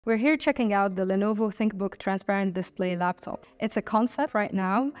We're here checking out the Lenovo ThinkBook Transparent Display Laptop. It's a concept right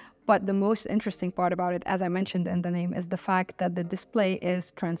now, but the most interesting part about it, as I mentioned in the name, is the fact that the display is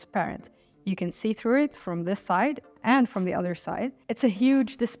transparent. You can see through it from this side and from the other side. It's a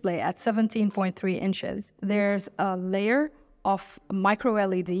huge display at 17.3 inches. There's a layer of micro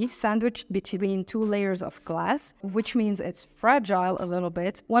LED sandwiched between two layers of glass, which means it's fragile a little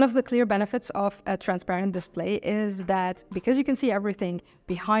bit. One of the clear benefits of a transparent display is that because you can see everything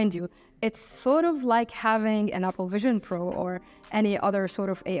behind you, it's sort of like having an Apple Vision Pro or any other sort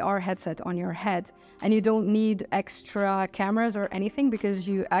of AR headset on your head, and you don't need extra cameras or anything because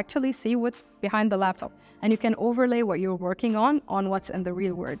you actually see what's behind the laptop, and you can overlay what you're working on what's in the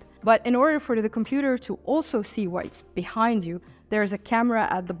real world. But in order for the computer to also see what's behind you, there's a camera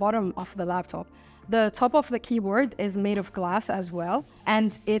at the bottom of the laptop. The top of the keyboard is made of glass as well,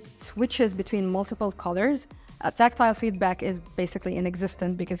 and it switches between multiple colors. Tactile feedback is basically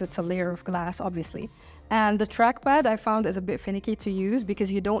inexistent because it's a layer of glass, obviously. And the trackpad I found is a bit finicky to use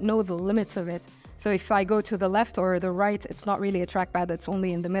because you don't know the limits of it. So if I go to the left or the right, it's not really a trackpad, it's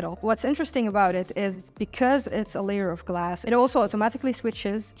only in the middle. What's interesting about it is because it's a layer of glass, it also automatically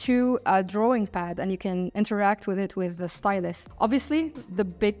switches to a drawing pad and you can interact with it with the stylus. Obviously, the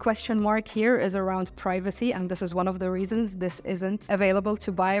big question mark here is around privacy, and this is one of the reasons this isn't available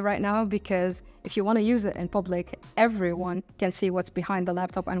to buy right now, because if you want to use it in public, everyone can see what's behind the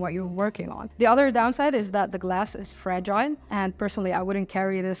laptop and what you're working on. The other downside is that the glass is fragile, and personally I wouldn't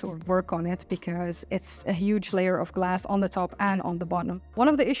carry this or work on it because it's a huge layer of glass on the top and on the bottom. One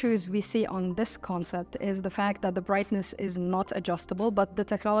of the issues we see on this concept is the fact that the brightness is not adjustable, but the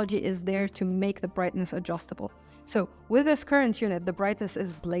technology is there to make the brightness adjustable. So with this current unit, the brightness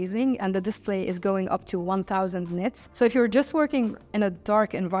is blazing and the display is going up to 1000 nits. So if you're just working in a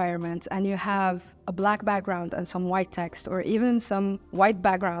dark environment and you have a black background and some white text, or even some white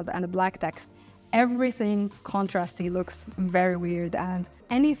background and a black text, everything contrasty looks very weird, and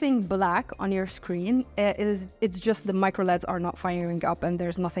anything black on your screen it's just the micro LEDs are not firing up and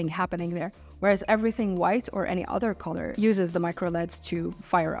there's nothing happening there. Whereas everything white or any other color uses the micro LEDs to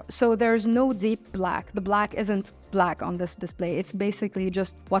fire up. So there's no deep black. The black isn't black on this display. It's basically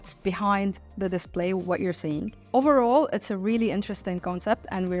just what's behind the display, what you're seeing. Overall, it's a really interesting concept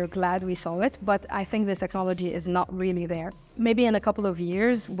and we're glad we saw it, but I think this technology is not really there. Maybe in a couple of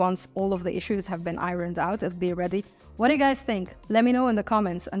years, once all of the issues have been ironed out, it'll be ready. What do you guys think? Let me know in the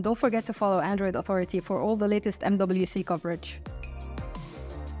comments, and don't forget to follow Android Authority for all the latest MWC coverage.